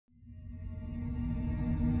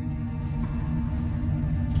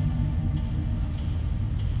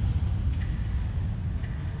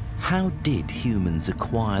How did humans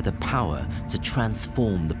acquire the power to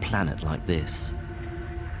transform the planet like this?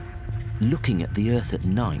 Looking at the Earth at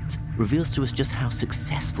night reveals to us just how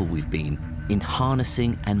successful we've been in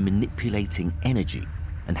harnessing and manipulating energy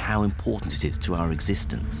and how important it is to our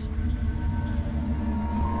existence.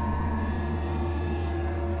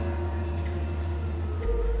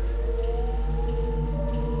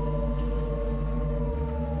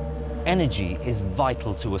 Energy is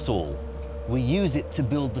vital to us all. We use it to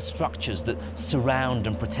build the structures that surround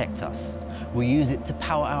and protect us. We use it to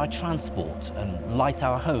power our transport and light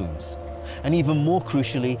our homes. And even more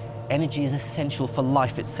crucially, energy is essential for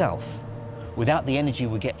life itself. Without the energy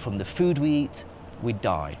we get from the food we eat, we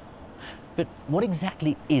die. But what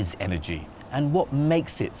exactly is energy, and what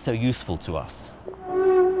makes it so useful to us?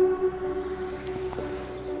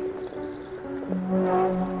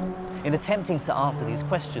 In attempting to answer these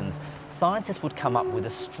questions, scientists would come up with a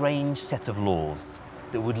strange set of laws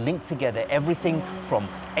that would link together everything from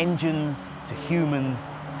engines to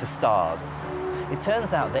humans to stars. It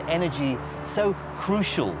turns out that energy, so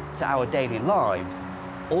crucial to our daily lives,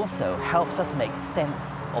 also helps us make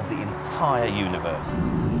sense of the entire universe.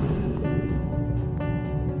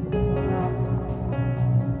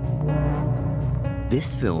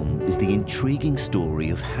 This film is the intriguing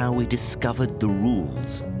story of how we discovered the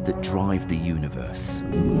rules that drive the universe.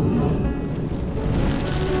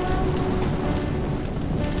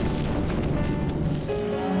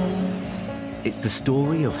 It's the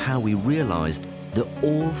story of how we realized that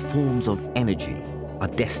all forms of energy are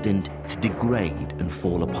destined to degrade and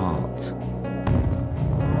fall apart.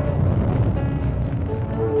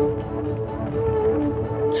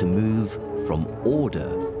 To move from order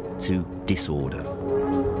to disorder.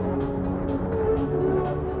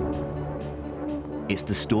 It's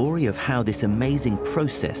the story of how this amazing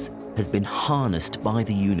process has been harnessed by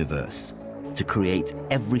the universe to create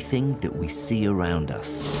everything that we see around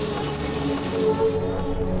us.